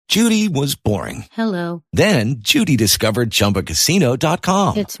Judy was boring. Hello. Then Judy discovered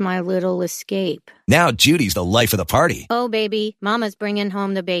ChumbaCasino.com. It's my little escape. Now Judy's the life of the party. Oh, baby, mama's bringing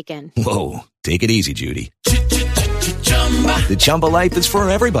home the bacon. Whoa, take it easy, Judy. The Chumba life is for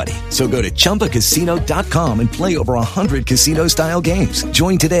everybody. So go to ChumbaCasino.com and play over 100 casino-style games.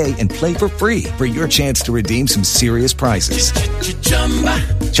 Join today and play for free for your chance to redeem some serious prizes.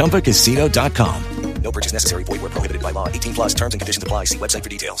 ChumbaCasino.com. No purchase necessary. Void where prohibited by law. 18 plus terms and conditions apply. See website for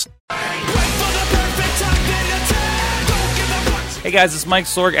details. Hey guys, it's Mike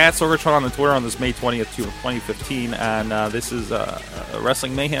Sorg at Sorgatron on the Twitter on this May 20th, 2015, and this is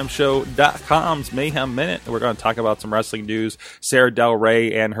WrestlingMayhemShow.com's Mayhem Minute. We're going to talk about some wrestling news. Sara Del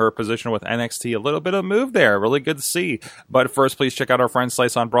Rey and her position with NXT. A little bit of move there. Really good to see. But first, please check out our friends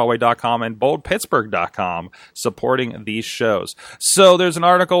SliceOnBroadway.com and BoldPittsburgh.com supporting these shows. So there's an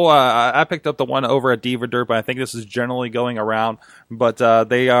article. I picked up the one over at Diva Dirt, but I think this is generally going around. But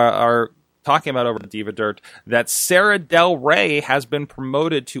they are talking about over the Diva Dirt that Sara Del Rey has been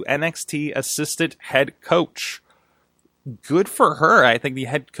promoted to NXT assistant head coach. Good for her. I think the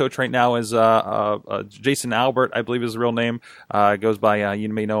head coach right now is Jason Albert, I believe is his real name. Goes by, you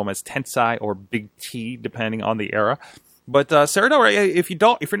may know him as Tensai or Big T, depending on the era. But Sara Del Rey, if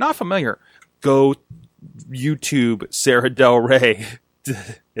you're not familiar, go YouTube Sara Del Rey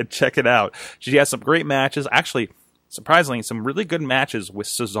and check it out. She has some great matches. Actually, surprisingly, some really good matches with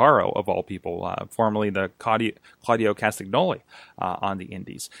Cesaro, of all people, formerly the Claudio Castagnoli on the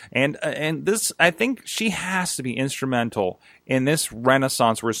Indies. And this, I think she has to be instrumental in this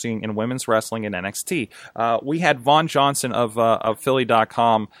renaissance we're seeing in women's wrestling in NXT. We had Vaughn Johnson of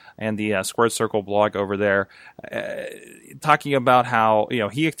Philly.com and the Squared Circle blog over there talking about how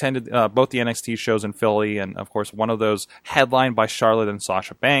he attended both the NXT shows in Philly, and of course one of those headlined by Charlotte and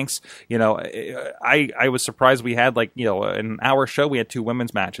Sasha Banks. I was surprised we had an hour show. We had two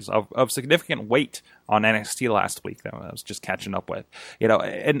women's matches of significant weight on NXT last week that I was just catching up with,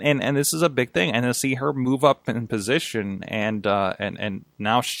 and this is a big thing. And to see her move up in position and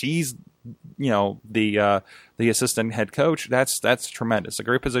now she's, the assistant head coach, that's tremendous. A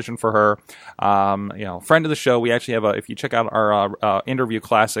great position for her. Friend of the show. We actually have if you check out our interview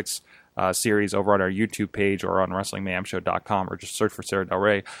classics series over on our YouTube page or on WrestlingMayhemShow.com, or just search for Sara Del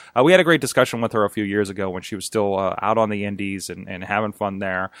Rey. We had a great discussion with her a few years ago when she was still out on the indies and having fun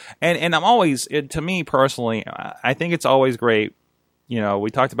there. And I'm always, to me personally, I think it's always great. We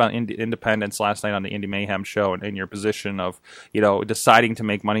talked about independence last night on the Indie Mayhem show, and in your position of, deciding to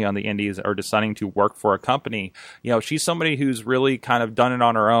make money on the indies or deciding to work for a company. She's somebody who's really kind of done it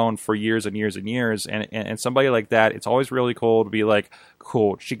on her own for years and years and years. And somebody like that, it's always really cool to be like,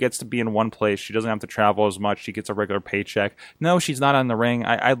 cool, she gets to be in one place. She doesn't have to travel as much. She gets a regular paycheck. No, she's not on the ring.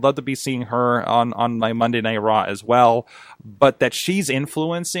 I'd love to be seeing her on my Monday Night Raw as well. But that she's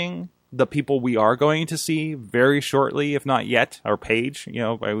influencing the people we are going to see very shortly, if not yet, or Paige,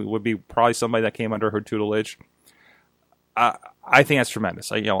 would be probably somebody that came under her tutelage. I think that's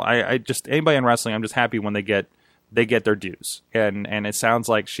tremendous. I just, anybody in wrestling, I'm just happy when they get their dues, and it sounds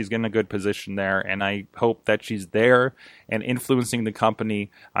like she's getting a good position there, and I hope that she's there and influencing the company.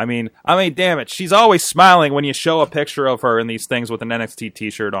 I mean, damn it, she's always smiling when you show a picture of her in these things with an NXT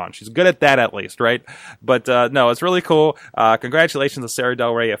t-shirt on. She's good at that, at least, right? But no, it's really cool. Congratulations to Sara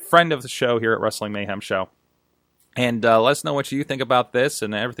Del Rey, a friend of the show here at Wrestling Mayhem Show. And let us know what you think about this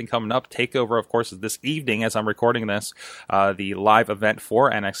and everything coming up. TakeOver, of course, is this evening as I'm recording this, the live event for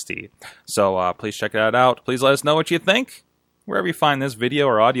NXT. So please check that out. Please let us know what you think. Wherever you find this video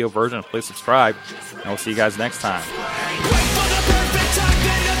or audio version, please subscribe. And we'll see you guys next time.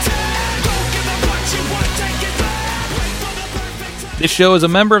 This show is a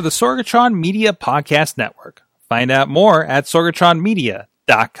member of the Sorgatron Media Podcast Network. Find out more at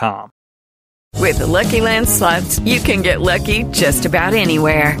sorgatronmedia.com. With the Lucky Land Slots, you can get lucky just about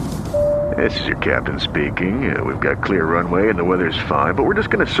anywhere. This is your captain speaking. We've got clear runway and the weather's fine, but we're just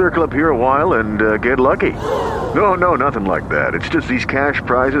going to circle up here a while and get lucky. No, nothing like that. It's just these cash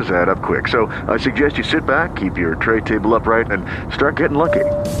prizes add up quick. So I suggest you sit back, keep your tray table upright, and start getting lucky.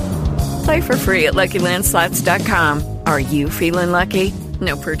 Play for free at LuckyLandSlots.com. Are you feeling lucky?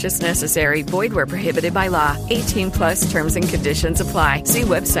 No purchase necessary. Void where prohibited by law. 18 plus terms and conditions apply. See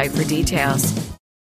website for details.